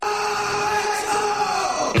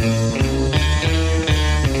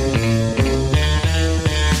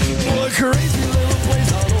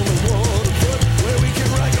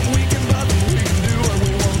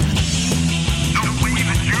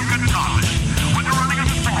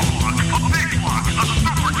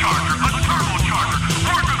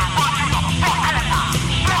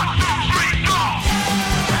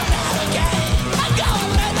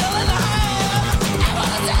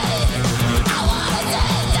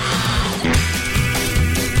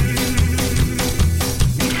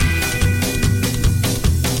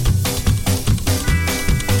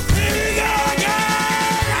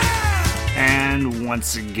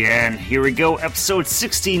once again. Here we go, episode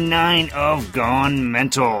 69 of Gone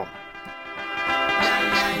Mental.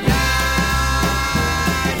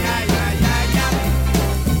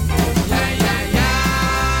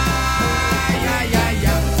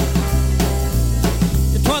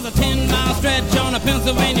 It was a 10-mile stretch on a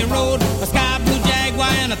Pennsylvania road, a sky blue Jaguar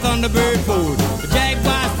and a Thunderbird Ford. The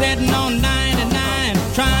Jaguar sitting on 99,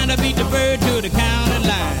 trying to beat the bird to the county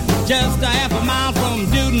line. Just a half a mile from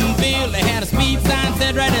Dudenville, they had a speed sign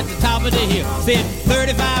set right at the top of the hill. Said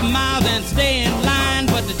 35 miles and stay in line,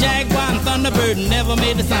 but the Jaguar and Thunderbird never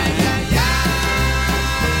made the sign.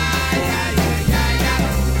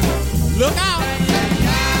 Look out!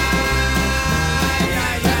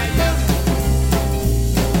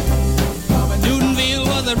 Dudenville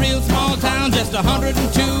was a real small town, just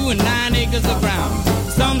 102 and 9 acres of ground.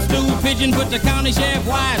 Some stool pigeon put the county sheriff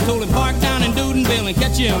wise, told him park down in Dudenville and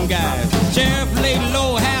catch him guys. Sheriff laid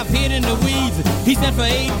low, half hid in the weeds. He said for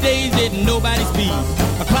 8 days didn't nobody speed.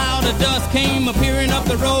 A cloud of dust came appearing up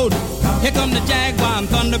the road. Here come the Jaguar and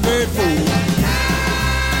Thunderbird Ford.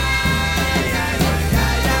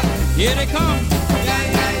 Here they come.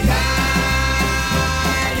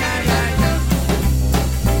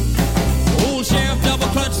 Old sheriff double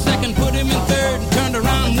clutched second, put him in third, and turned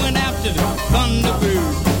around and went after the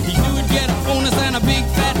Thunderbird. He knew he'd get a bonus and a big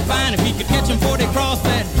fat fine if he could catch him before they crossed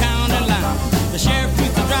that county line. The sheriff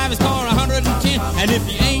used to drive his car 110, and if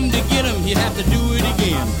he aimed to get him, he'd have to do it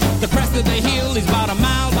again. The crest of the hill, he's about a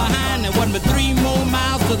mile behind. There wasn't but 3 more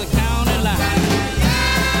miles to the county line.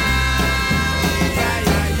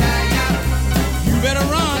 You better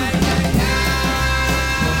run.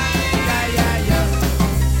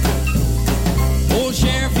 Old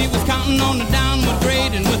sheriff, he was counting on the downward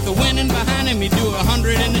grade, and with the winning behind him, he'd do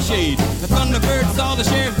 100 in the shade. The Thunderbird saw the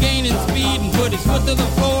sheriff gaining speed and put his foot to the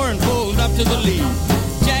floor and pulled up to the lead.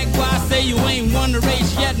 Jaguar say you ain't won the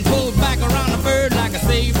race yet and pulled back around the bird like a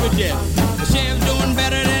saber jet. The sheriff's doing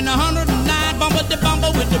better than 109, bumper to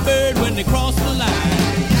bumper with the bird when they cross the line.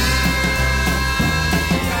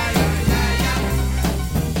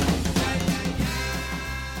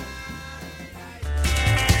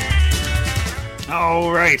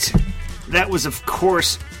 All right, that was of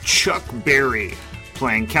course Chuck Berry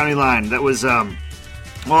playing County Line. That was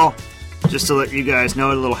well, just to let you guys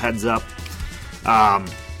know, a little heads up.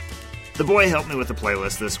 The boy helped me with the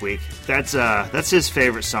playlist this week. That's his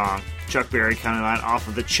favorite song, Chuck Berry, County Line, off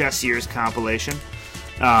of the Chess Years compilation.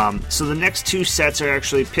 So the next 2 sets are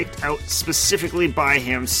actually picked out specifically by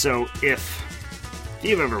him. So if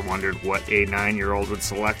you've ever wondered what a 9-year-old would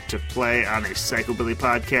select to play on a Psychobilly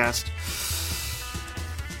podcast,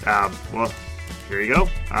 well, here you go.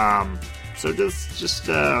 So let's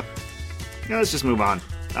just move on.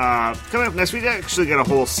 Coming up next, we actually got a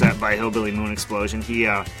whole set by Hillbilly Moon Explosion. He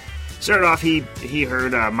started off, he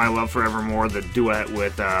heard My Love Forevermore, the duet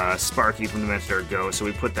with Sparky from the Metro Go, so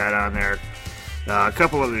we put that on there. A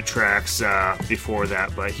couple other tracks before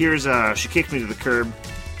that, but here's She Kicked Me to the Curb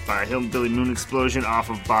by Hillbilly Moon Explosion off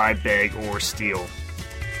of Buy, Beg, or Steal.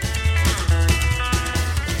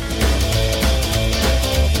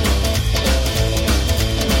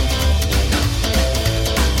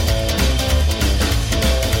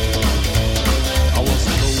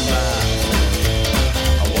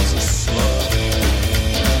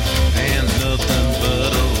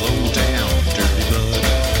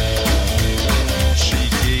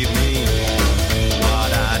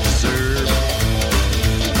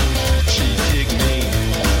 She kicked me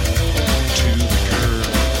to the curb.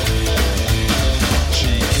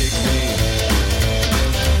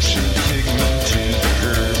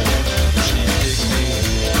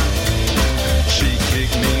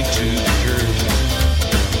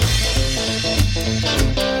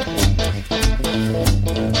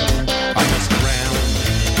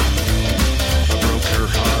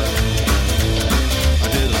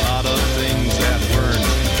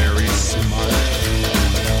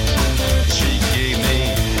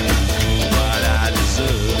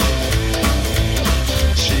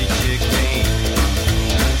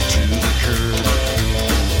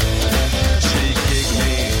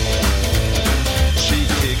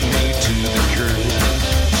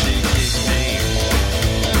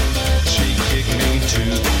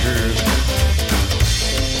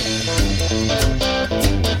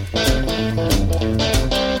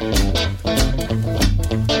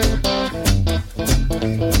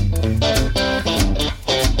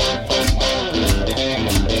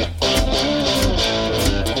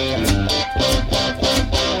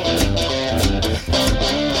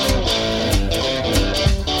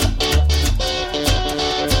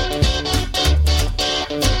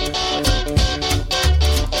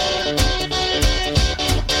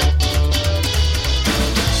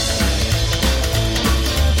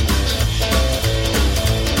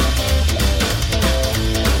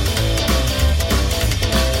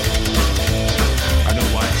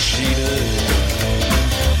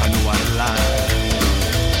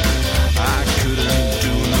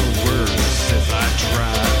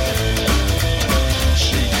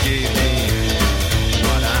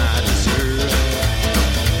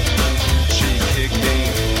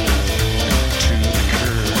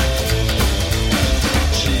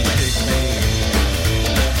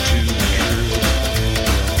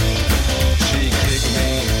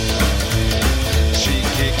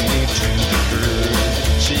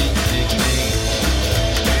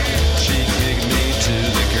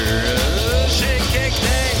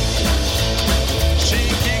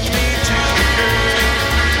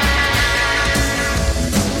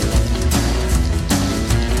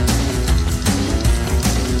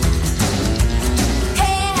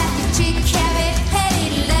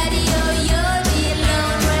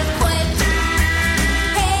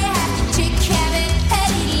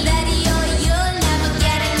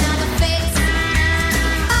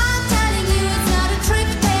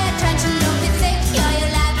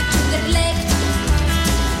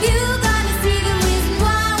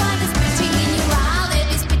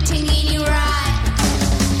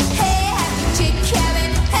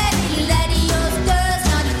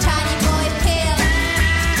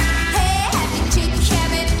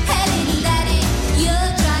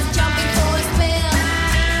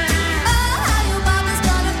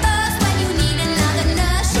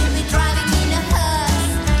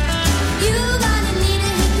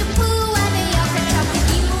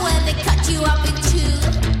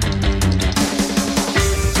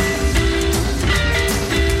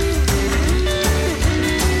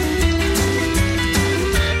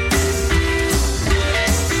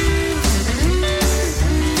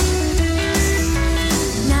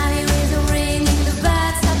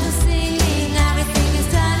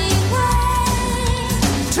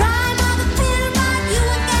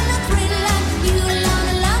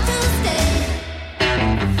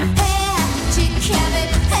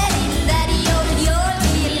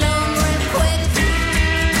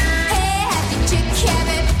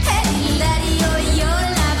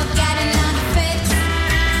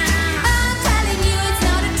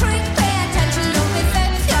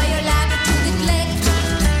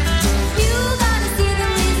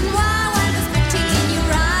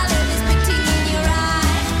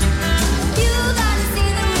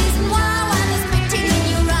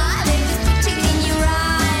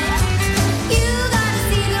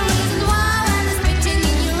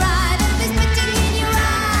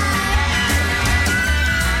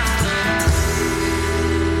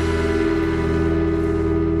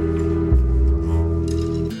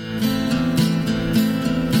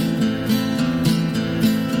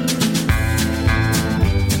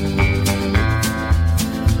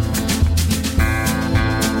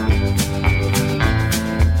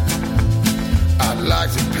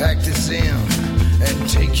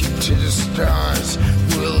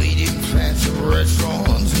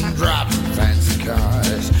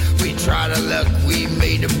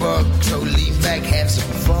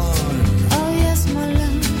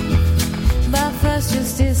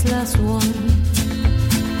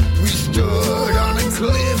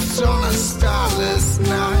 cliffs on a starless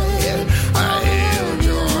night. I held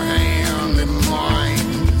your hand in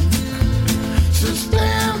mine. So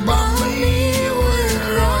stand by me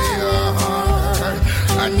with all your heart.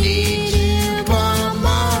 I need you by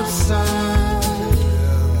my side.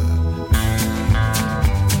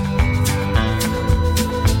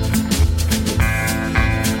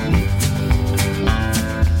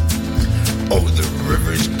 Oh, the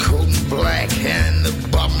river's cold and black and the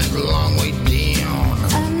bottom is a long way down.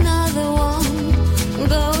 Another one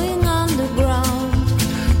going underground.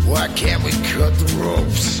 Why can't we cut the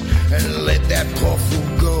ropes and let that poor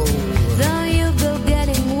fool go? Though you go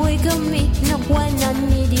getting weak on me, not when I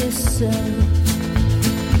need you so.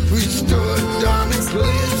 We stood on the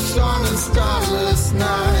cliffs on a starless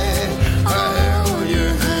night. I held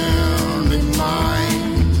your hand in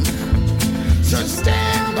mine. So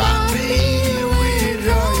stand by me with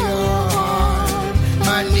all your heart.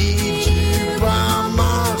 I need you by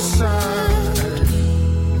my side.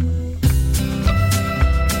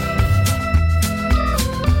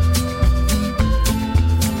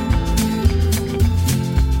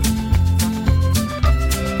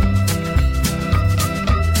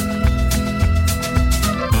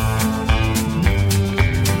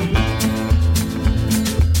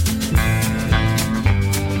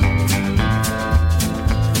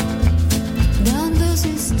 Down those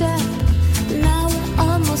step, now we're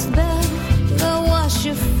almost there. Go wash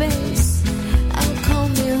your face and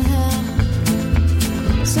comb your hair.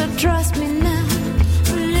 So trust me now,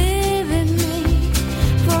 believe in me.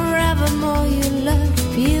 Forevermore your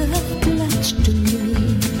love you have pledged to me.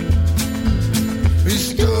 We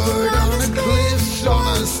stood on the cliffs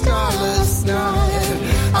on a starless night.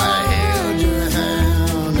 I held your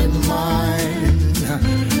hand in mine.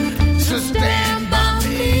 So stand by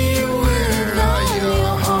me with all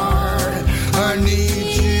your heart. I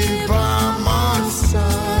need you by my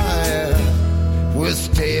side. We'll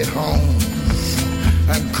stay at home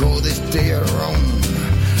and call this day our own.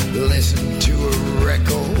 Listen to a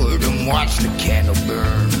record and watch the candle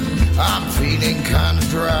burn. I'm feeling kind of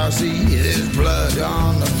drowsy, there's blood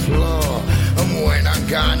on the floor. And when I'm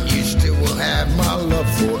gone, you still will have my love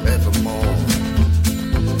forevermore.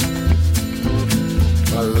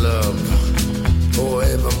 My love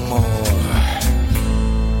forevermore.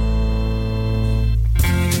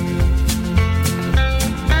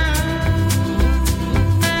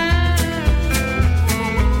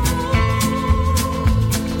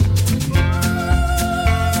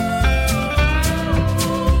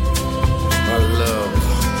 My love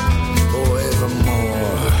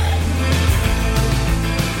forevermore.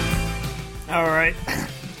 All right.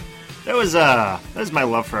 That was My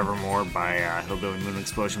Love Forevermore by Hillbilly Moon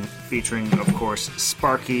Explosion, featuring, of course,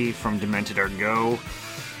 Sparky from Demented Are Go.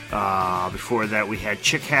 Before that, we had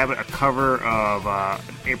Chick Habit, a cover of an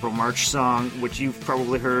April March song, which you've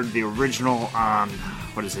probably heard the original on,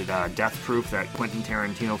 Death Proof, that Quentin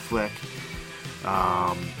Tarantino flick.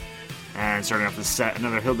 And starting off the set,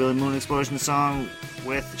 another Hillbilly Moon Explosion song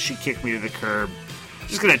with She Kicked Me to the Curb.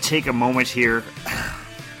 Just going to take a moment here.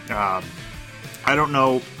 I don't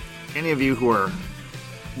know any of you who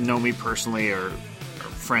know me personally or are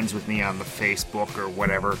friends with me on the Facebook or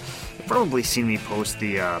whatever. You've probably seen me post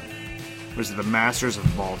the Masters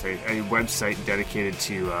of Malt, a website dedicated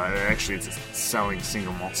to actually it's selling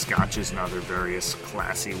single malt scotches and other various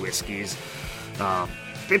classy whiskeys.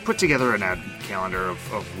 They put together an ad calendar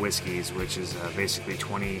of whiskeys, which is basically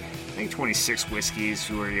 26 whiskeys,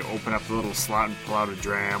 where you open up the little slot and pull out a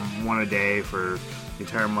dram, one a day for the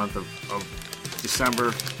entire month of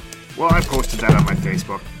December. Well, I posted that on my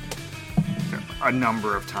Facebook a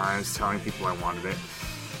number of times, telling people I wanted it.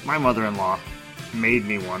 My mother-in-law made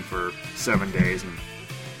me one for 7 days, and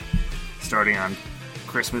starting on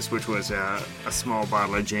Christmas, which was a small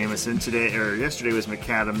bottle of Jameson. Yesterday was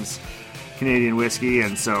McAdams Canadian whiskey,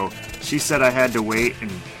 and so she said I had to wait and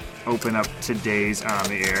open up today's on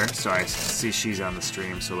the air. So I see she's on the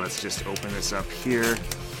stream, so let's just open this up here.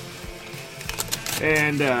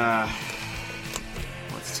 And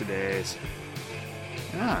what's today's?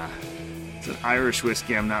 It's an Irish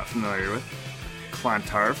whiskey I'm not familiar with.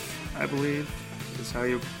 Clontarf, I believe, is how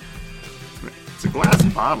you... It's a glass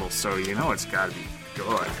bottle, so you know it's got to be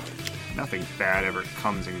good. Nothing bad ever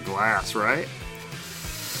comes in glass, right?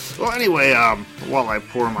 Well, anyway, while I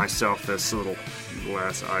pour myself this little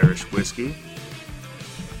glass Irish whiskey,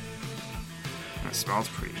 it smells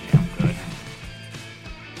pretty damn good.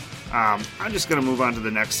 I'm just going to move on to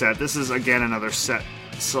the next set. This is, again, another set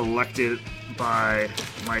selected by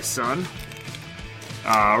my son.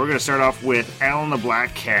 We're going to start off with Alan the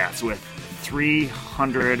Black Cats with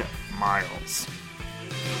 300 Miles.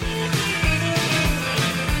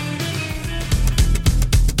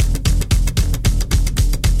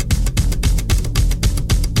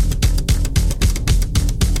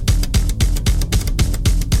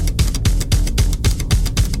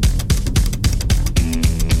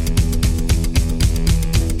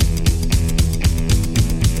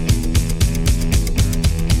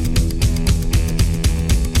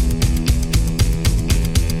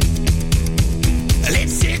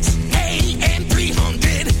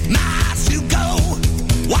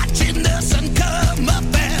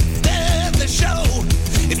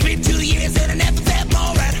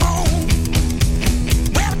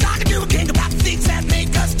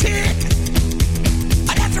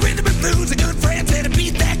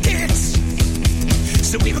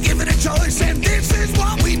 were given a choice, and this is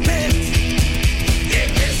what we picked. If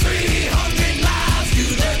it's 300 miles to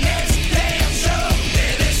the next damn show,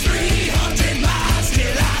 then it's 300 miles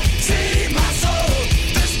till I see my soul.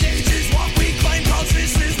 The stage is what we claim, 'cause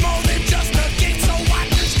this is more than just a game, so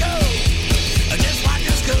watch us go. Just watch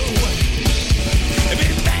us go. I've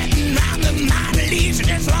been batting round the minor leagues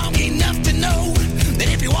just long enough to know that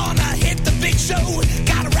if you wanna hit the big show,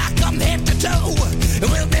 gotta rock 'em head to toe. And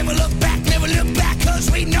we'll never look back, 'cause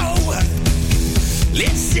we know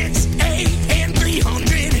it's 6, 8, and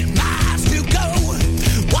 300 miles to go.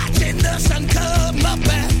 Watching the sun come up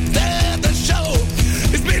after the show.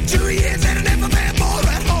 It's been 2 years and I've never been more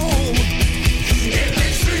at home. If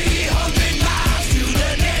it's 300 miles to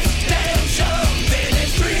the next damn show, then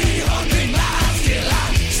it's 300 miles till I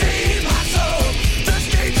see my soul. The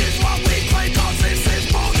stage is what we play, 'cause this is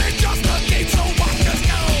more than just a game, so watch us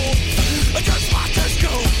go. Just watch us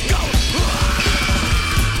go, go.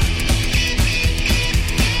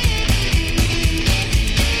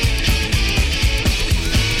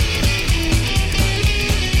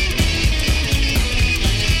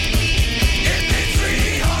 If it's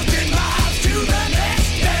 300 miles to the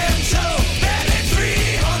next damn show, then it's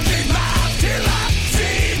 300 miles till I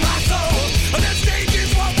see my soul. The stage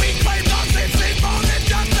is what we claim, 'cause this is more than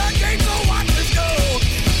just a game, so watch us go.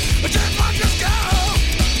 Just watch us go.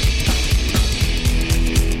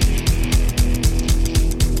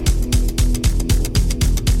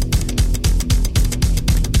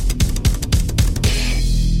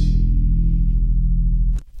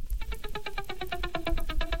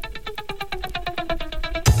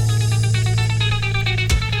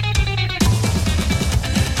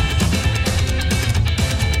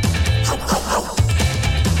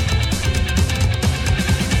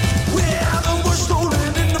 We're the worst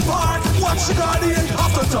stolen in the park. Watch the Guardian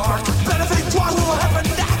after dark. Benefit what will happen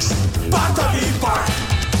next. Bartagi Park.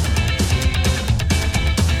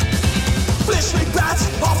 Blistering bats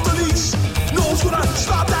off the leash. Knows gonna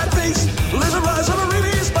stop that beast. Lizard rise on a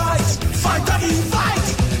release bite. Fight, doggy, fight.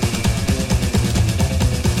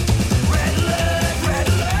 Red alert.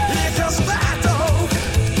 Here comes the bad dog.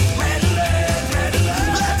 Red alert. Red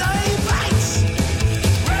doggy bites.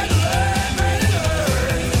 Red alert.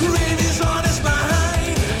 Rain is on his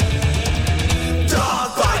mind. Dog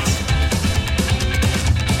bite.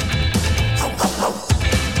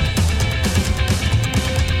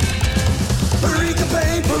 Read the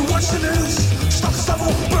paper, watch the news. Stop the stuff,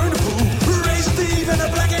 burn the food. Raise a thief and a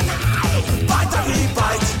black and eye. Bite, doggy,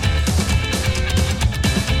 bite.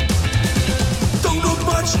 Don't look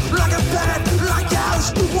much like a bat, like cows.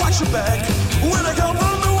 Watch your back. When I come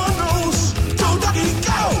from, no one knows. Go, doggy,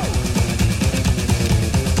 go.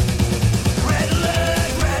 Red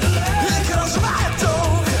alert. Here comes the bad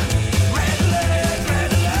dog. Red alert.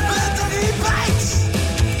 Red doggy bites.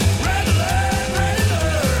 Red alert.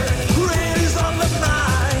 Rain is on the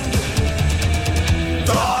mind.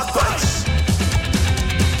 Dog bites.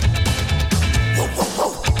 Whoa, whoa,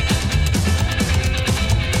 whoa.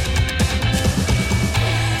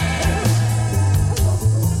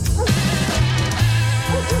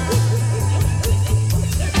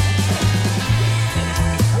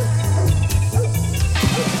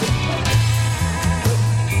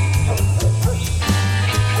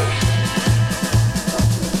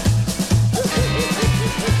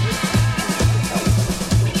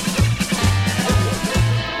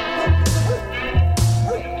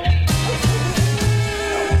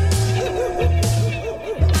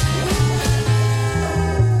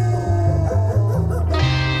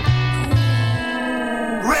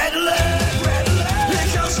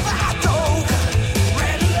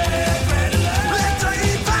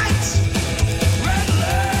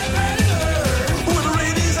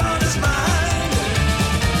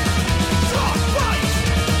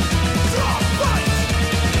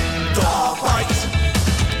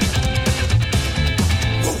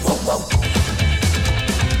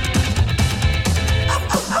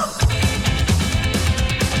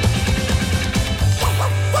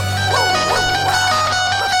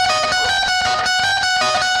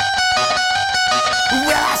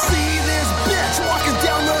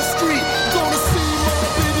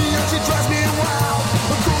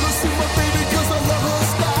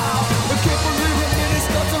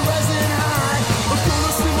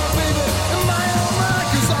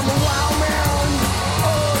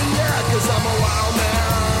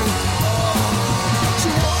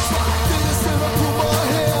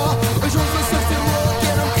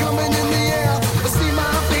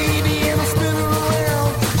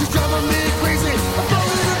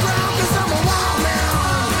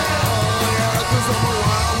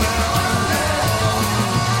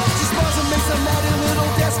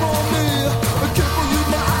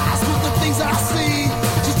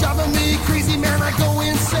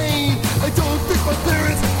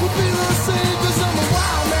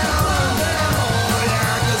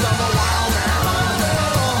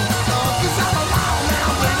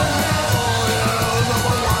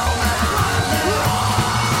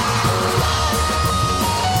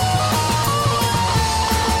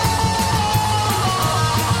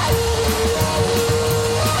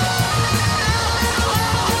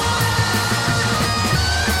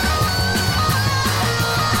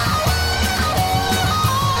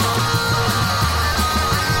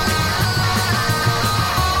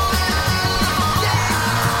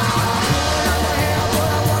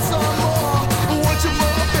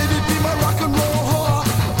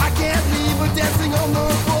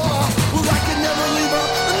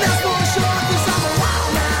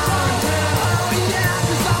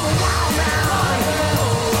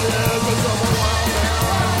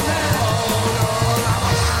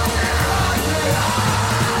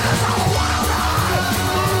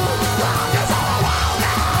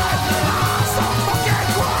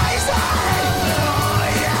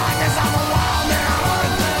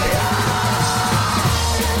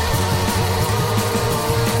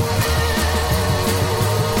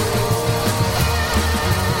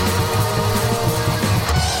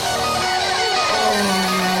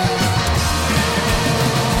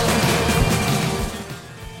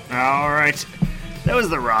 All right. That was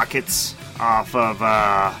the Rockets off of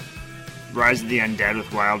Rise of the Undead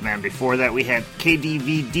with Wildman. Before that, we had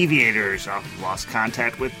KDV Deviators off of Lost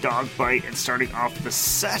Contact with Dogbite. And starting off the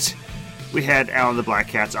set, we had Alan the Black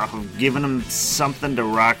Cats off of Giving Them Something to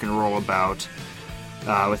Rock and Roll About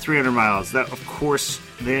with 300 Miles. That, of course,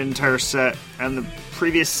 the entire set and the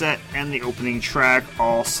previous set and the opening track,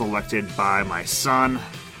 all selected by my son.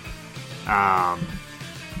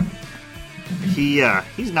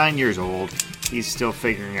 He's 9 years old. He's still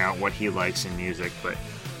figuring out what he likes in music, but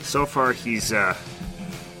so far he's got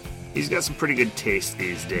some pretty good taste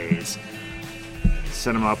these days.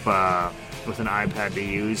 Set him up with an iPad to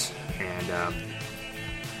use, and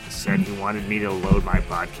said he wanted me to load my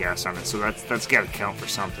podcast on it. So that's got to count for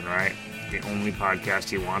something, right? The only podcast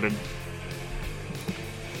he wanted.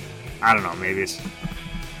 I don't know. Maybe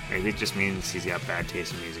it just means he's got bad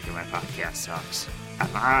taste in music and my podcast sucks.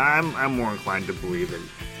 I'm more inclined to believe that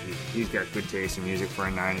he's got good taste in music for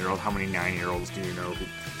a 9-year-old. How many 9-year-olds do you know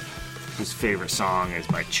whose favorite song is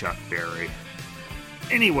by Chuck Berry?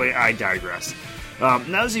 Anyway, I digress.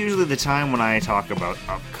 Now's usually the time when I talk about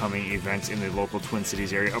upcoming events in the local Twin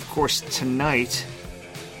Cities area. Of course, tonight,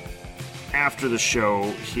 after the show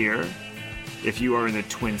here, if you are in the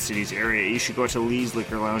Twin Cities area, you should go to Lee's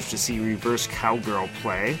Liquor Lounge to see Reverse Cowgirl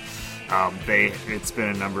play. It's been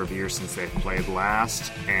a number of years since they've played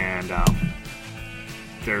last, and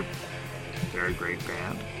they're a great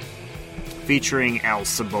band. Featuring Al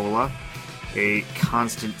Cibola, a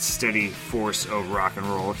constant, steady force of rock and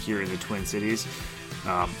roll here in the Twin Cities.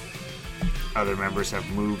 Other members have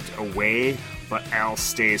moved away, but Al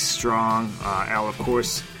stays strong. Al, of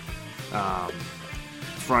course,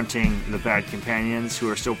 fronting the Bad Companions, who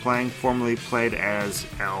are still playing, formerly played as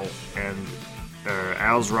Al and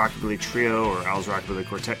Al's Rockabilly Trio or Al's Rockabilly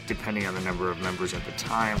Quartet, depending on the number of members at the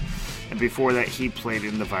time. And before that, he played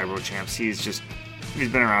in the Vibro Champs. He's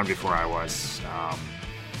been around before I was.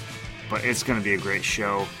 But it's going to be a great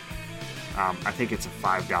show. I think it's a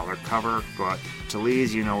 $5 cover. Go out to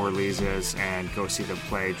Lee's, you know where Lee's is, and go see them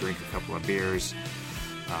play, drink a couple of beers.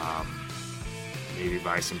 Maybe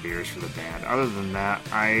buy some beers for the band. Other than that,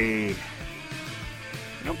 I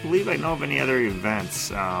don't believe I know of any other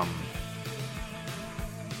events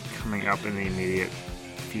coming up in the immediate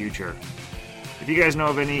future. If you guys know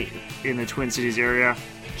of any in the Twin Cities area,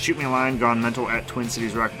 shoot me a line,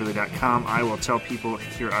 gonmental@twincitiesrockabilly.com. I will tell people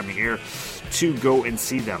here on the air to go and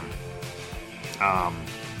see them.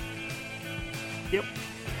 Yep.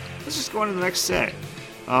 Let's just go on to the next set.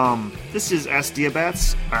 This is S.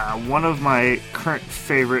 Diabats, one of my current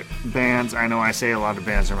favorite bands. I know I say a lot of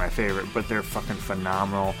bands are my favorite, but they're fucking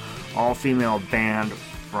phenomenal. All-female band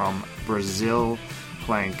from Brazil,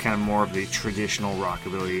 playing kind of more of the traditional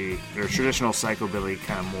rockabilly, or traditional psychobilly,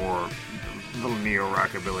 kind of more little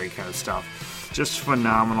neo-rockabilly kind of stuff. Just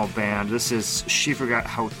phenomenal band. This is She Forgot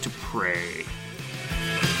How to Pray.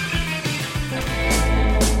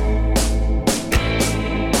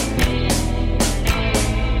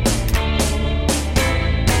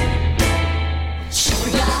 She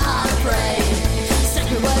forgot how to pray.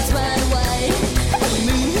 Sacred rights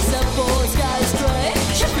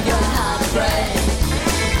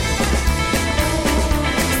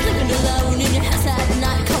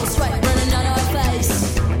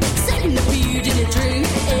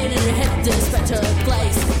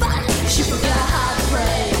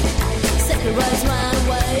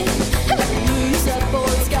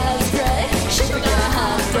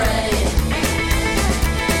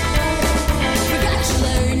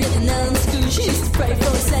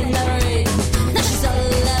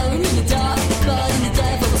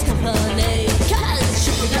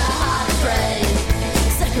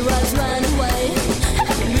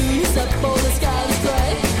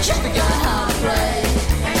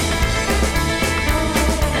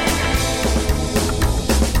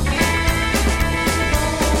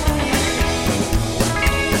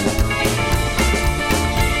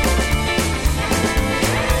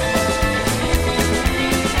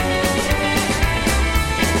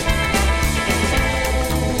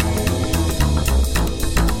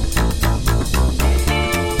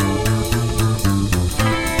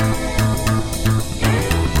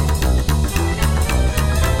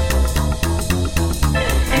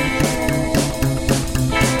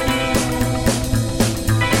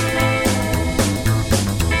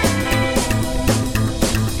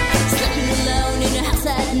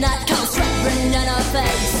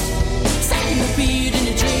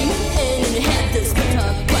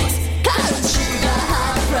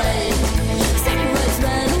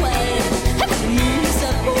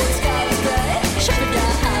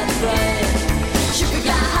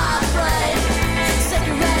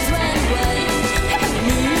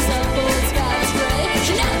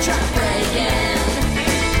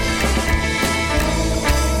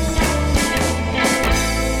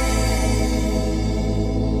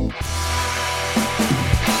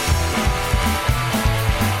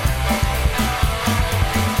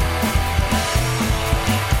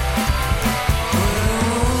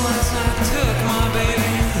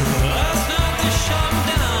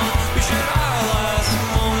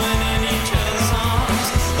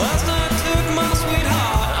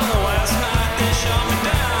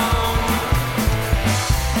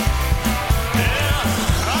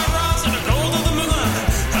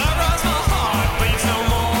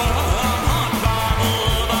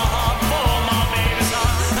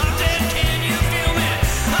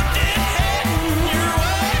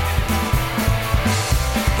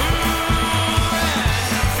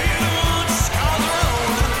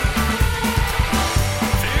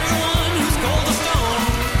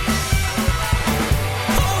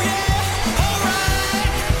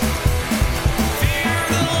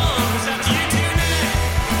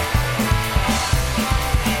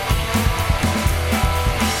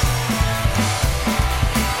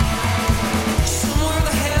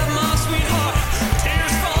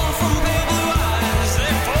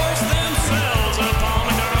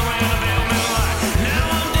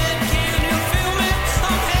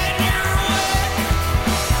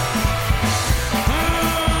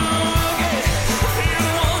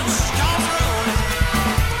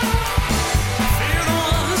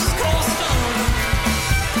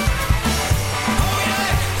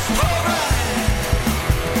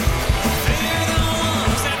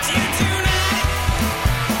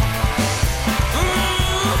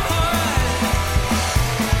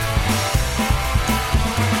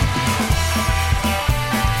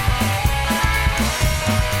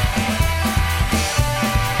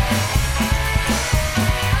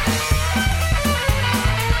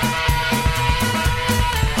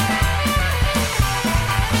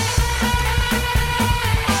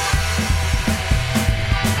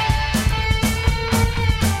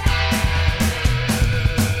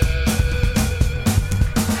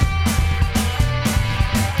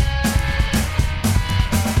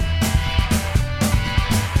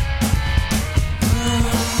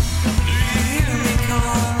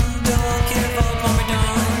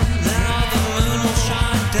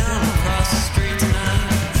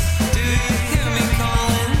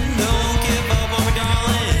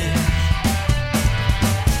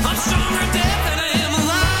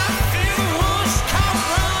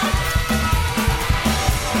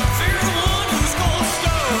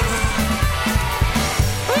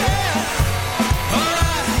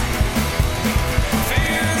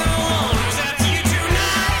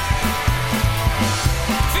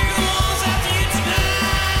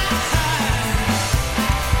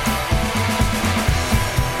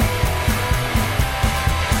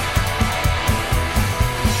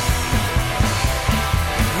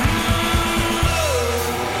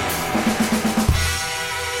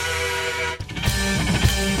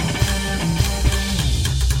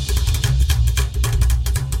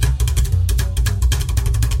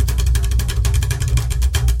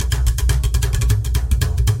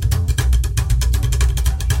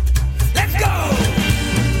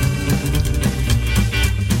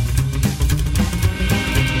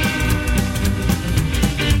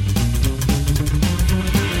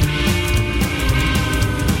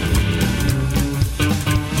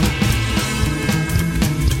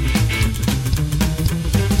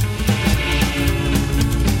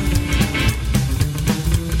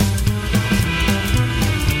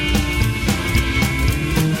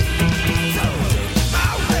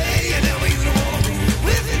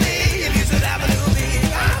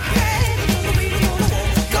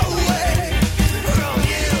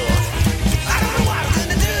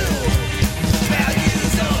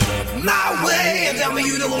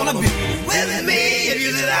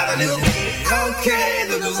okay,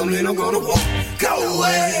 that doesn't mean I'm gonna walk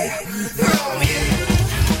away from you.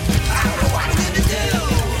 I don't know what I'm gonna do.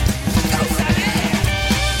 Go say it.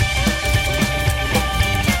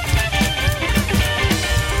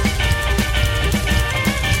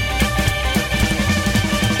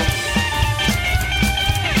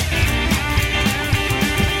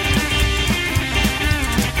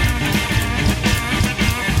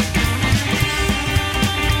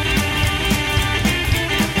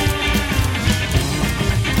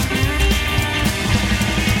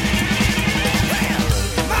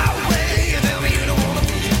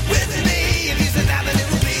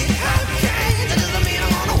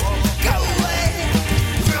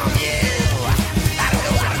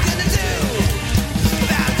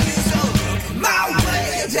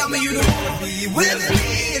 With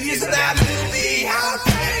me, if you said that to me,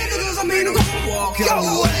 okay, that doesn't mean I'm gonna walk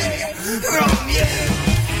away from you.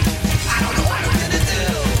 I don't know what I'm gonna do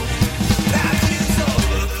about you, so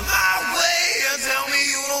look my way and tell me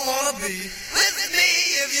you don't wanna be with me.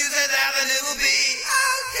 If you said that then it will be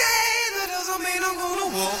okay, that doesn't mean I'm gonna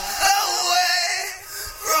walk away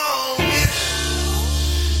from you.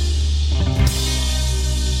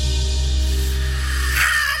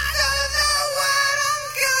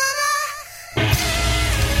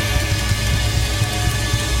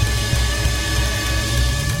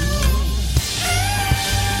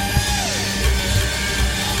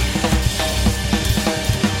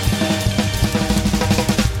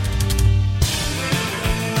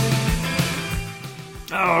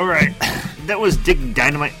 All right, that was Dick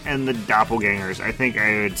Dynamite and the Doppelgangers. I think I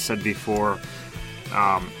had said before,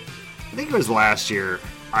 I think it was last year,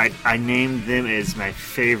 I named them as my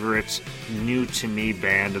favorite new to me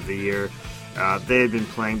band of the year. They had been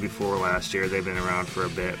playing before last year. They've been around for a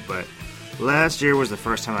bit, but last year was the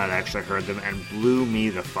first time I'd actually heard them and blew me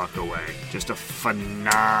the fuck away. Just a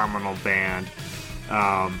phenomenal band.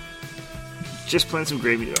 Just playing some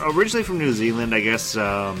great music. Originally from New Zealand, I guess.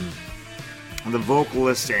 The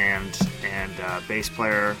vocalist and bass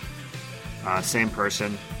player, same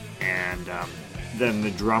person, and then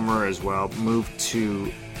the drummer as well, moved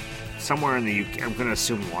to somewhere in the UK. I'm going to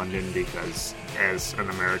assume London because as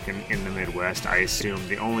an American in the Midwest, I assume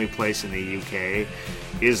the only place in the UK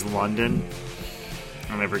is London.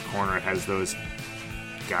 On every corner it has those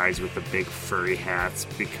guys with the big furry hats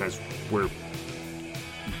because we're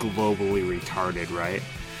globally retarded, right?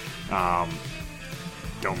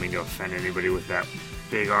 Don't mean to offend anybody with that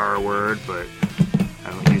big R word, but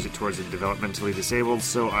I don't use it towards the developmentally disabled,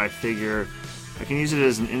 so I figure I can use it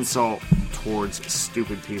as an insult towards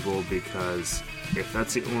stupid people, because if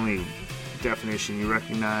that's the only definition you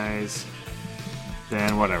recognize,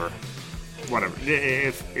 then whatever.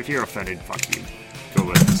 If you're offended, fuck you. Go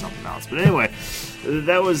listen to something else. But anyway,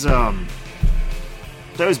 that was About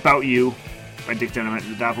You by Dick Dynamite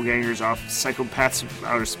and the Doppelgangers off Psychopaths of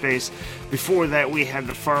Outer Space. Before that, we had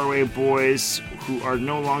the Faraway Boys, who are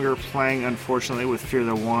no longer playing, unfortunately, with Fear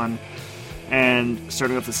the One. And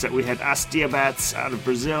starting off the set, we had As Diabats out of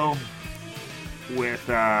Brazil with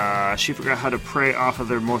She Forgot How to Pray off of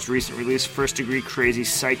their most recent release, First Degree Crazy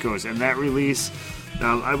Psychos. And that release,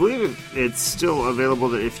 I believe it's still available.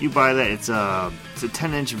 That if you buy that, it's a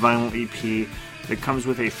 10-inch vinyl EP that comes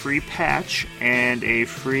with a free patch and a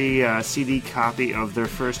free CD copy of their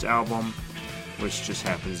first album, which just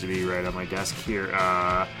happens to be right on my desk here,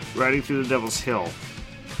 Riding Through the Devil's Hill.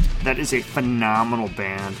 That is a phenomenal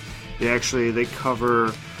band. They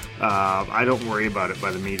cover I Don't Worry About It by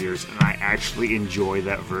the Meteors, and I actually enjoy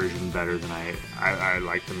that version better than I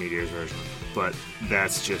like the Meteors version. But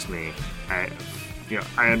that's just me. I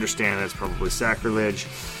understand that's probably sacrilege.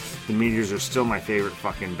 The Meteors are still my favorite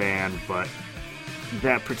fucking band, but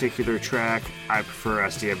that particular track, I prefer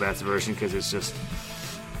As Diabats version because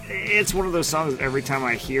it's one of those songs every time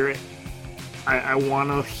I hear it, I want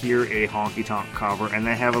to hear a honky-tonk cover, and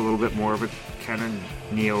they have a little bit more of a kind of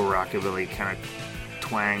neo-rockabilly kind of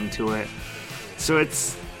twang to it. So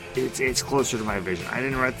it's closer to my vision. I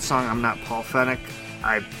didn't write the song. I'm not Paul Fennick.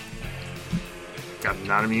 I'm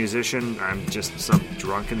not a musician. I'm just some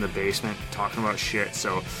drunk in the basement talking about shit.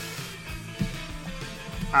 So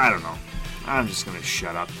I don't know. I'm just going to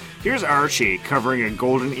shut up. Here's Archie covering a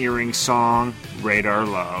Golden Earring song, Radar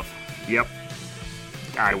Love. Yep,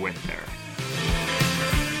 I went there.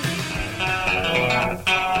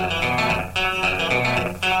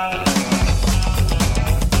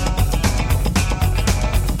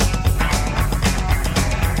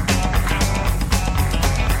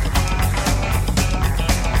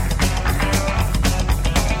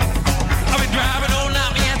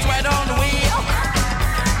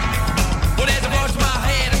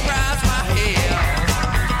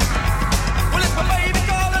 Well,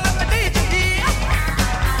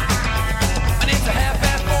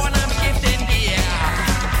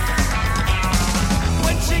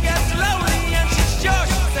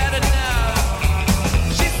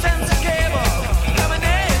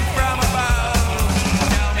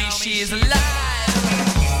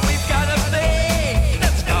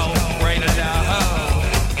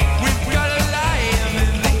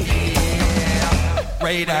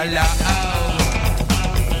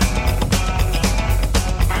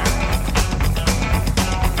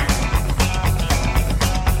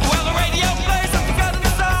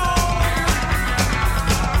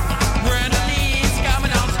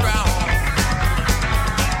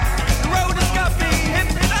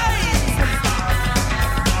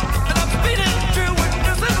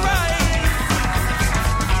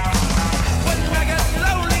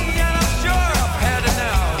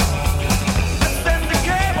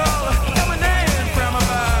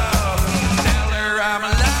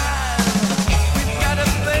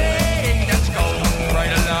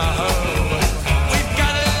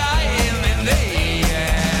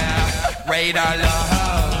 Radar Love.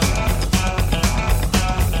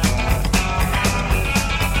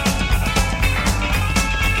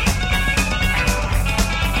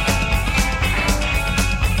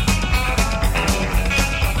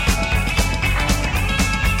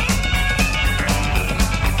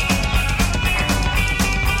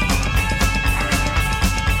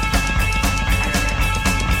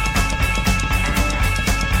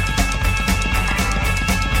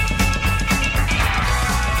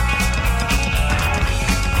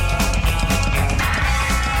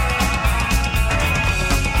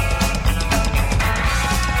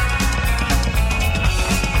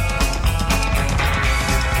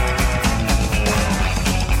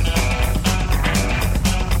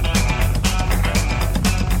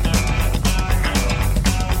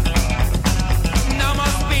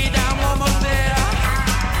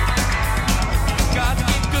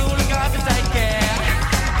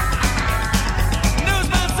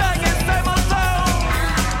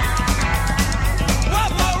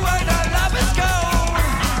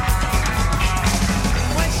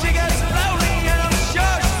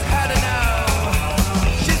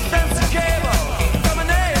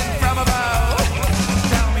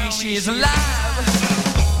 She's alive.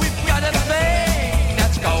 We've got a thing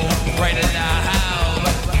that's going right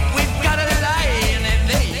alive. We've got a lion in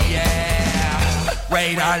the air.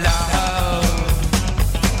 Radar Love.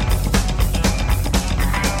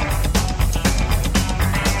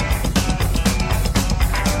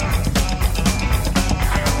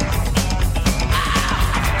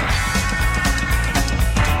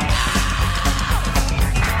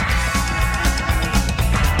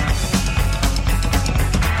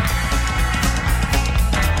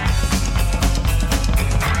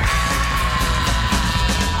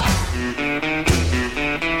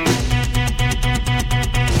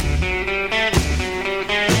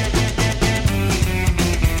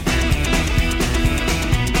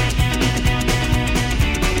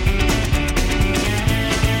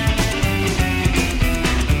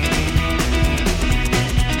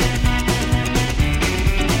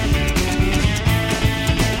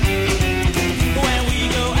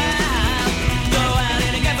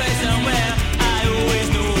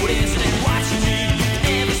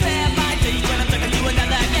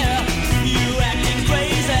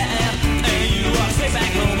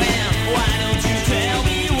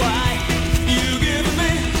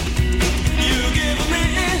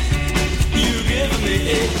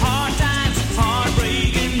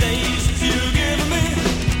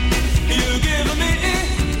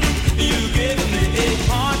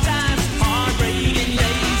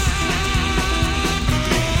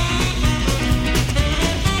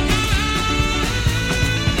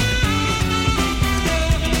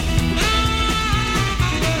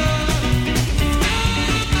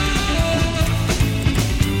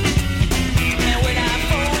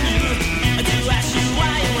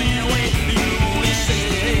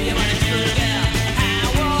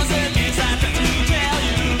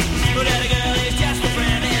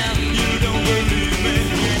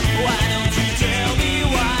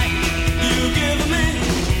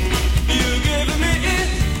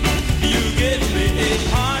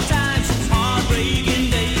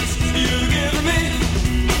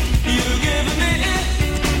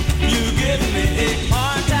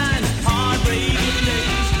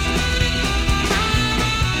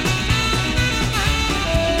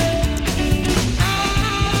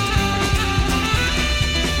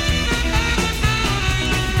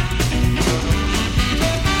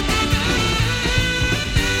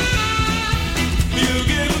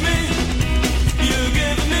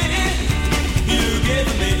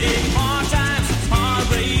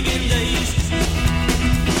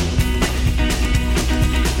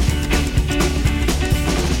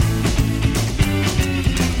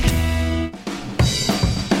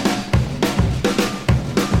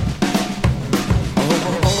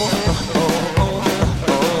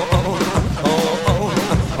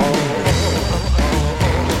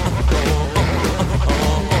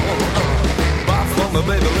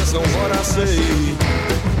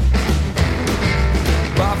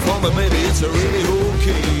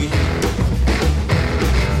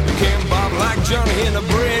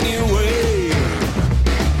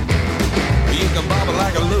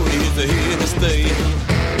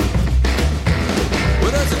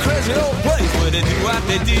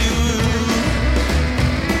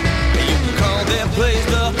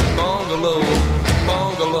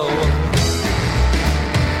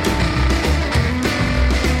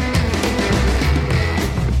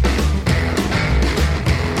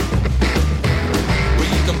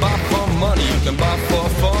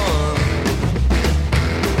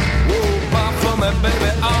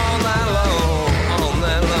 Baby, all night long.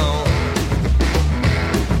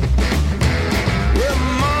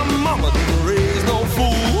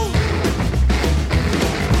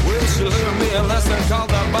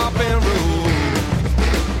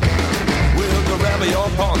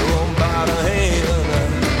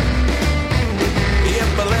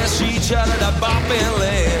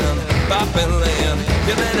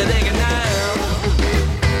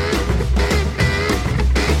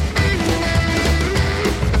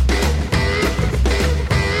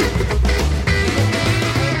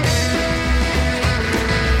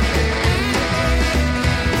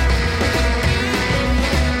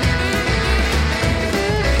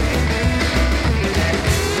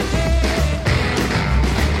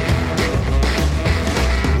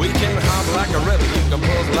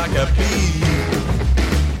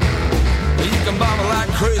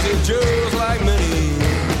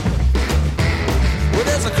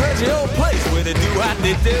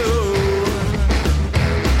 we do.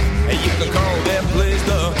 And you can call that place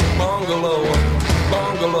the bungalow,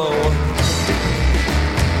 bungalow.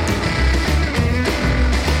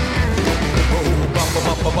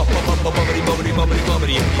 Bubbly, bubbly, bubbly,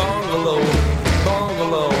 bubbly, bungalow,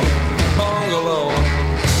 bungalow, bungalow.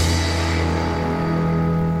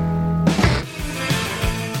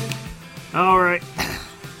 All right,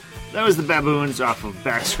 that was the Baboons off of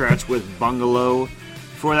Backscratch with Bungalow.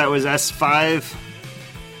 Before that was S5.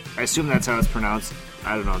 I assume that's how it's pronounced.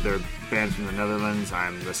 I don't know. They're a band from the Netherlands.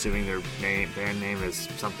 I'm assuming their band name is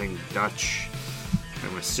something Dutch.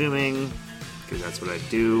 I'm assuming, because that's what I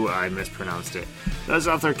do. I mispronounced it. That was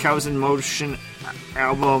off their Cows in Motion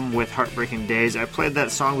album with Heartbreaking Days. I played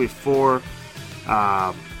that song before.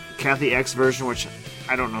 Kathy X version, which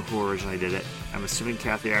I don't know who originally did it. I'm assuming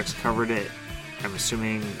Kathy X covered it. I'm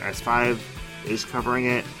assuming S5 is covering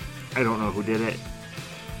it. I don't know who did it.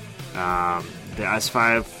 The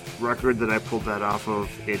S5 record that I pulled that off of,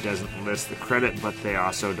 it doesn't list the credit, but they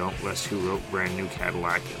also don't list who wrote Brand New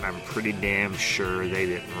Cadillac, and I'm pretty damn sure they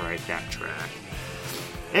didn't write that track.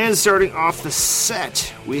 And starting off the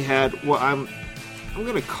set, we had what I'm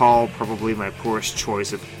going to call probably my poorest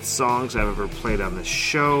choice of songs I've ever played on the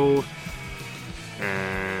show,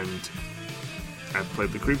 and I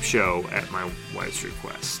played The Creep Show at my wife's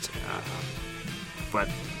request. But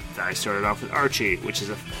I started off with Archie, which is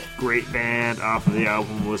a great band off of the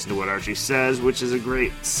album Listen to What Archie Says, which is a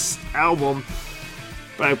great album.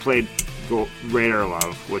 But I played Radar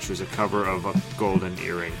Love, which was a cover of a Golden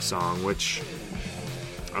Earring song, which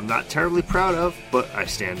I'm not terribly proud of, but I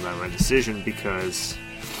stand by my decision because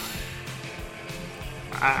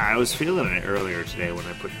I was feeling it earlier today when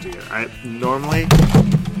I put it together. Normally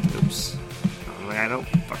I don't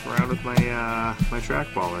fuck around with my my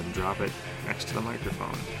trackball and drop it next to the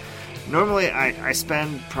microphone. Normally, I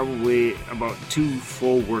spend probably about 2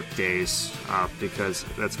 full work days because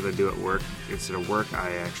that's what I do at work. Instead of work,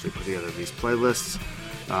 I actually put together these playlists.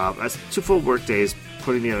 That's 2 full work days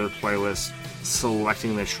putting together the playlist,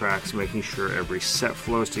 selecting the tracks, making sure every set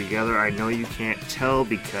flows together. I know you can't tell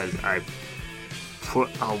because I put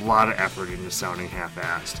a lot of effort into sounding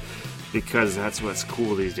half-assed because that's what's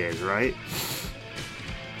cool these days, right?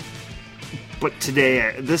 But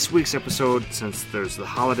today, this week's episode, since there's the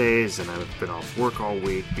holidays and I've been off work all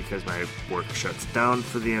week because my work shuts down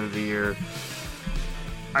for the end of the year,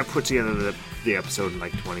 I put together the episode in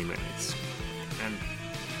like 20 minutes. And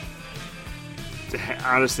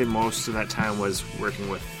honestly, most of that time was working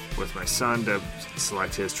with my son to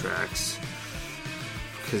select his tracks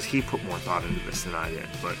because he put more thought into this than I did.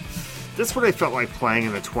 But that's what I felt like playing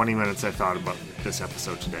in the 20 minutes I thought about this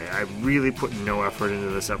episode today. I really put no effort into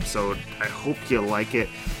this episode. I hope you like it.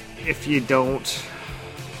 If you don't,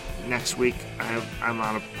 next week I'm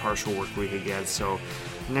on a partial work week again, so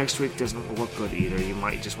next week doesn't look good either. You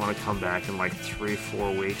might just want to come back in like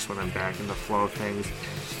 3-4 weeks when I'm back in the flow of things,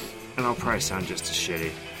 and I'll probably sound just as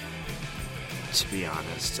shitty, to be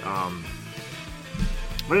honest.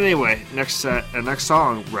 But anyway, next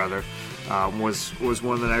song was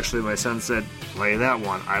one that actually my son said, play that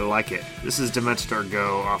one, I like it. This is Demented Are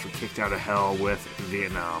Go off of Kicked Out of Hell with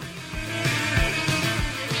Vietnam.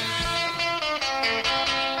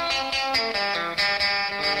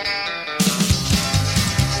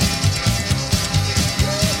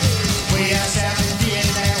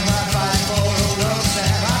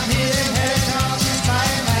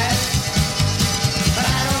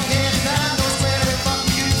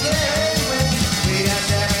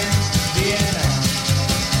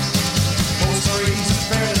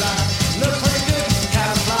 Look pretty good,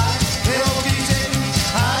 kind of fly. Little DJ,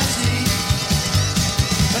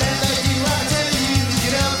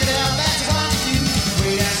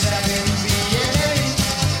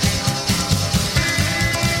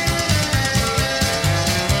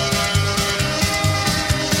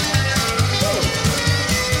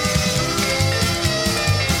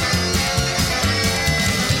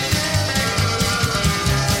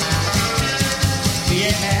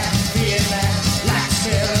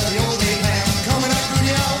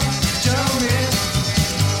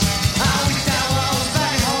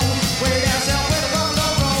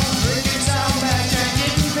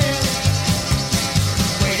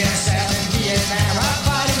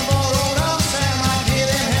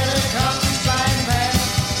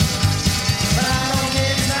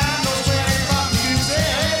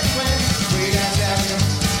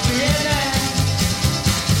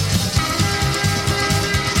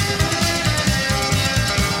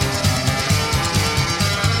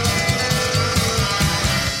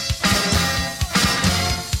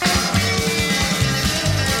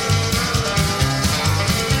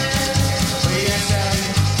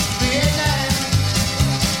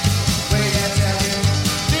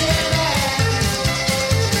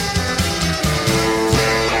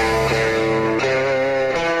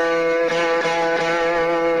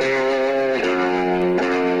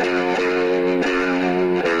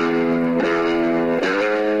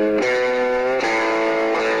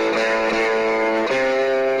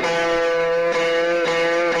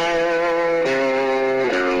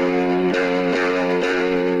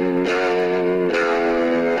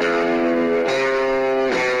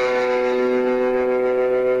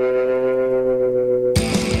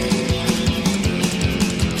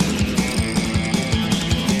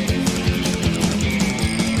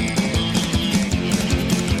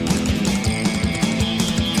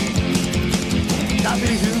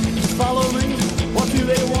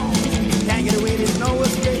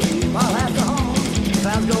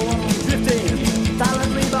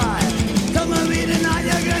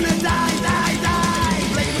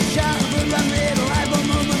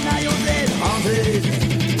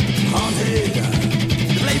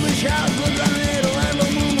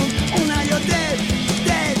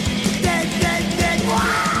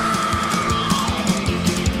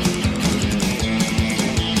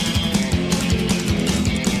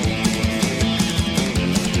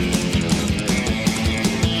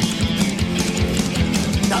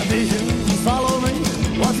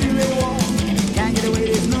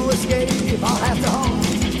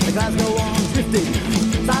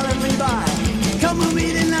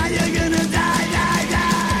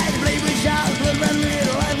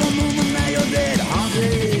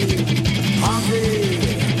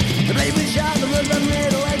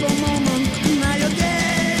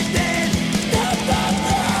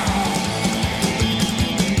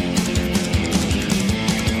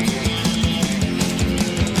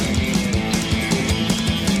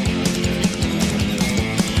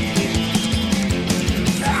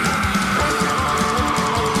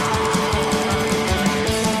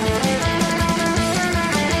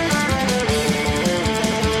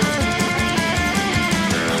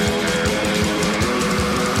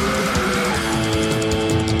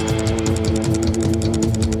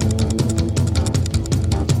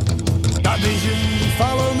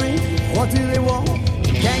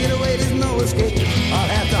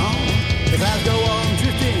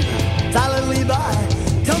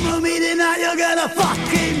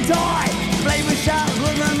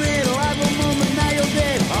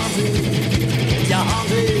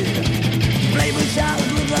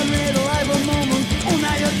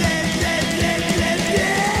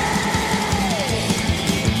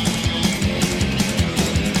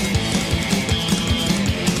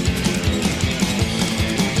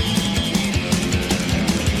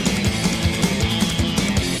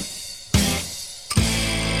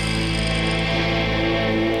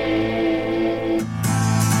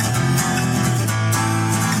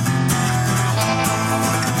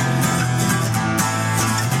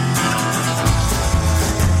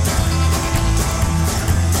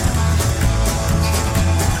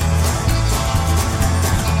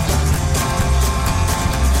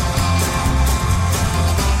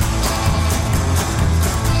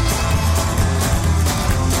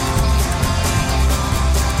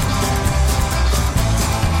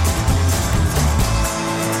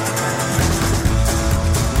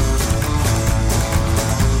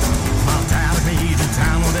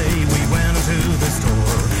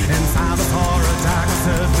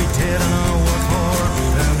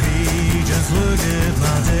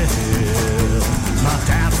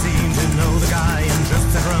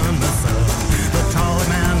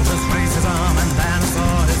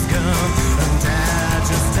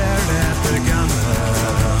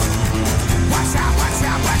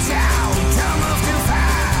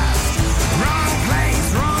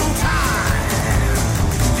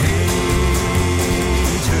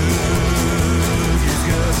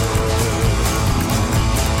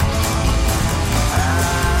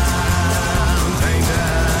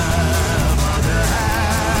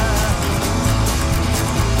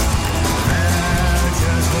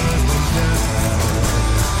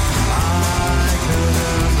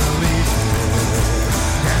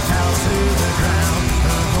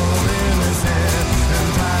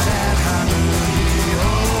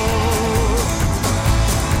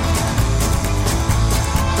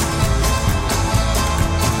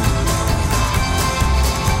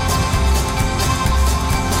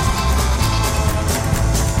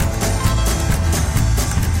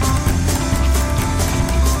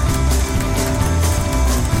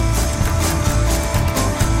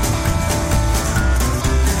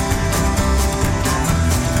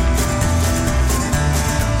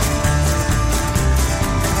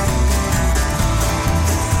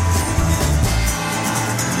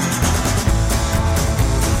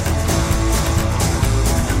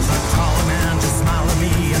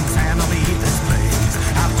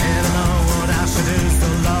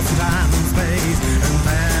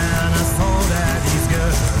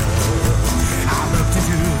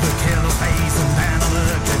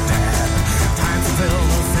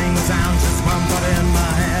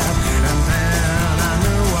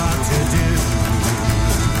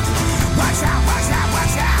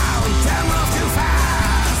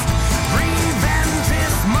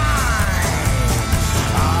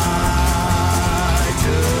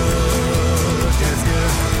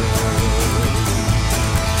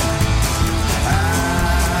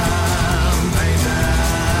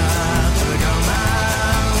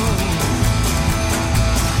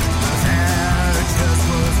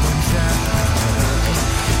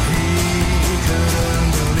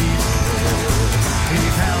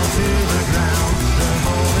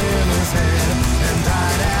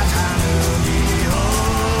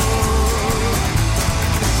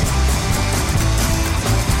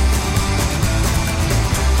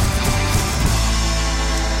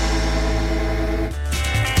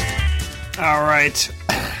 right.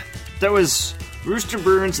 That was Rooster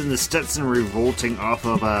Burns and the Stetson Revolting off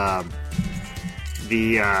of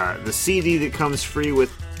the CD that comes free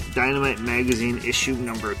with Dynamite Magazine issue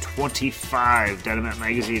number 25. Dynamite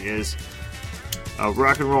Magazine is a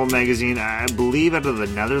rock and roll magazine, I believe, out of the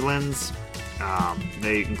Netherlands.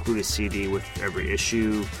 They include a CD with every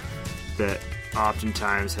issue that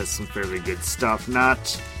oftentimes has some fairly good stuff.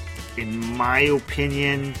 Not, in my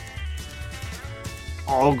opinion,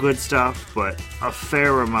 all good stuff, but a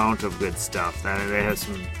fair amount of good stuff. They have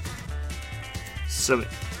some,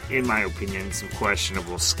 in my opinion, some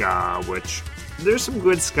questionable ska, which there's some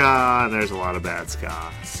good ska and there's a lot of bad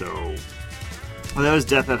ska. So that was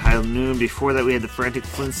Death at High Noon. Before that, we had the Frantic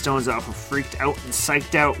Flintstones off of Freaked Out and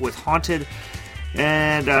Psyched Out with Haunted.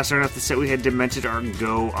 And starting off the set, we had Demented Are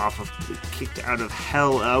Go off of Kicked Out of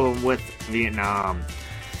Hell album with Vietnam.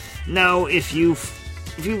 Now, if you've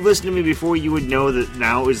listened to me before, you would know that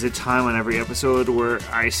now is the time on every episode where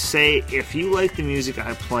I say, if you like the music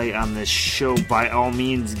I play on this show, by all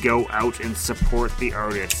means go out and support the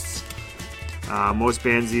artists. Most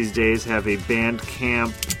bands these days have a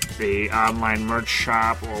Bandcamp, a online merch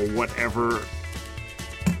shop, or whatever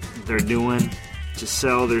they're doing to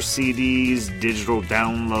sell their CDs, digital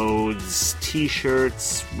downloads,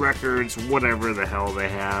 t-shirts, records, whatever the hell they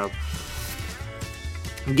have.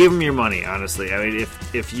 Give them your money, honestly. I mean,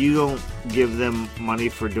 if you don't give them money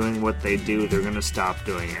for doing what they do, they're going to stop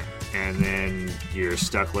doing it. And then you're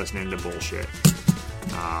stuck listening to bullshit.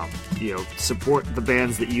 Support the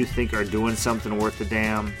bands that you think are doing something worth a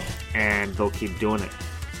damn, and they'll keep doing it.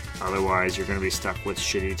 Otherwise, you're going to be stuck with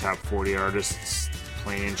shitty top 40 artists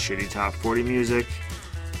playing shitty top 40 music,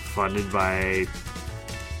 funded by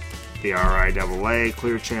the RIAA,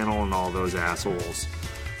 Clear Channel, and all those assholes.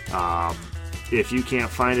 If you can't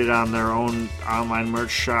find it on their own online merch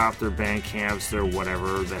shop, their Bandcamps, their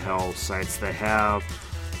whatever the hell sites they have,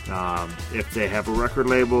 if they have a record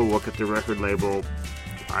label, look at the record label.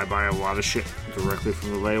 I buy a lot of shit directly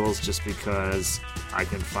from the labels just because I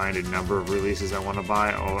can find a number of releases I want to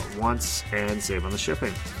buy all at once and save on the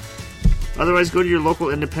shipping. Otherwise, go to your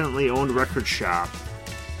local independently owned record shop.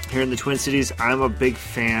 Here in the Twin Cities, I'm a big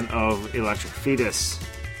fan of Electric Fetus.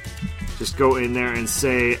 Just go in there and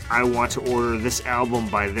say, I want to order this album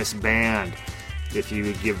by this band. If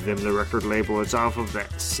you give them the record label it's off of,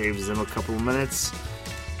 that saves them a couple of minutes.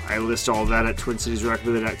 I list all that at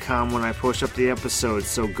TwinCitiesRockabilly.com when I post up the episode.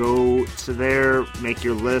 So go to there, make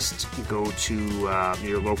your list, go to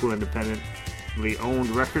your local independently owned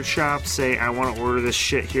record shop, say, I want to order this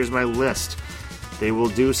shit, here's my list. They will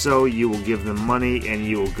do so, you will give them money, and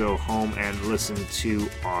you will go home and listen to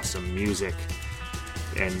awesome music.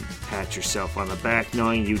 And pat yourself on the back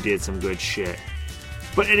knowing you did some good shit.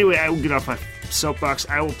 But anyway, I will get off my soapbox.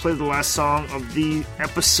 I will play the last song of the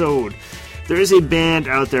episode. There is a band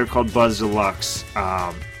out there called Buzz Deluxe.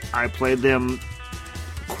 I played them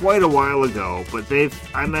quite a while ago, but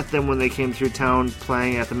I met them when they came through town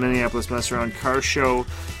playing at the Minneapolis Mess Around Car Show.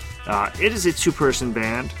 It is a two-person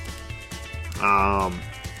band.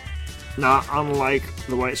 Not unlike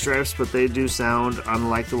the White Stripes, but they do sound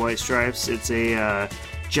unlike the White Stripes. It's a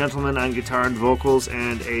gentleman on guitar and vocals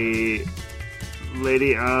and a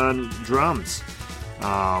lady on drums.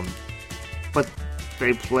 But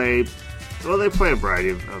they play a variety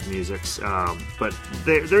of musics. But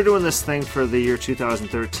they're doing this thing for the year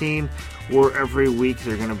 2013, where every week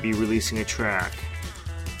they're going to be releasing a track.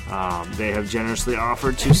 They have generously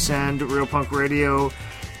offered to send Real Punk Radio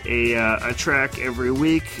a track every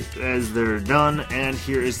week as they're done, and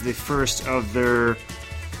here is the first of their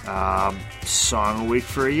song a week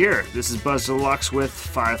for a year. This is Buzz Deluxe with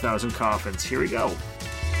 5,000 Coffins. Here we go.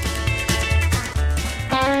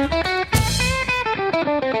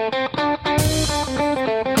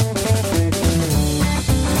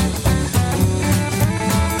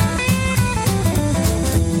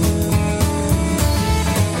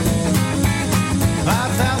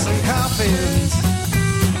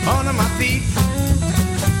 Under my feet,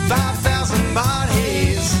 5,000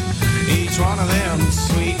 bodies, each one of them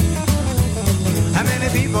sweet. How many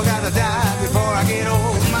people gotta die before I get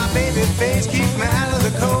old? My baby face keeps me out of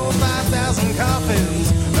the cold. 5,000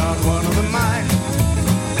 coffins, not one of them mine.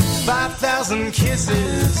 5,000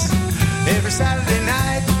 kisses every Saturday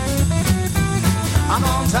night. I'm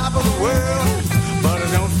on top of the world, but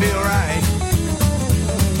I don't feel right.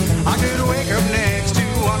 I could wake up next to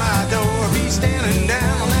one-eyed door, be standing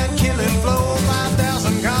down on that killing floor.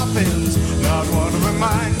 5,000 coffins, not one of them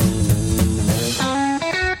mine.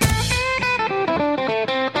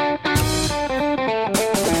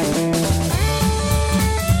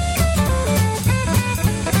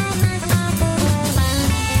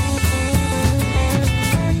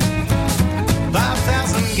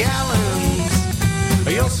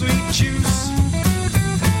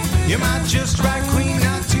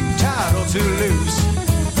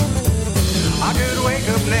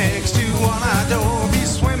 one I adore be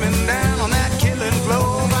swimming down on that killing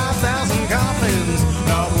floor. 5,000 coffins,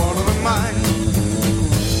 not one of them mine.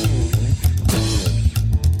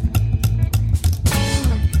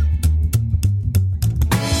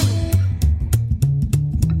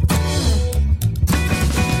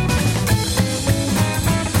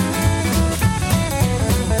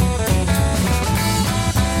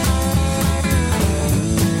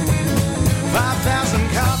 5,000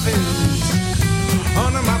 coffins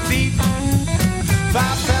under my feet.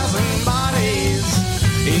 5,000 bodies,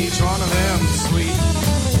 each one of them sweet.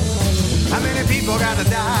 How many people gotta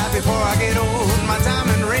die before I get old? My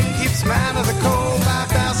diamond ring keeps me out of the cold.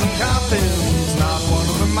 5,000 coffins, not one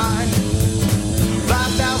of them mine.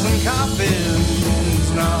 5,000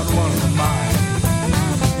 coffins, not one of them mine.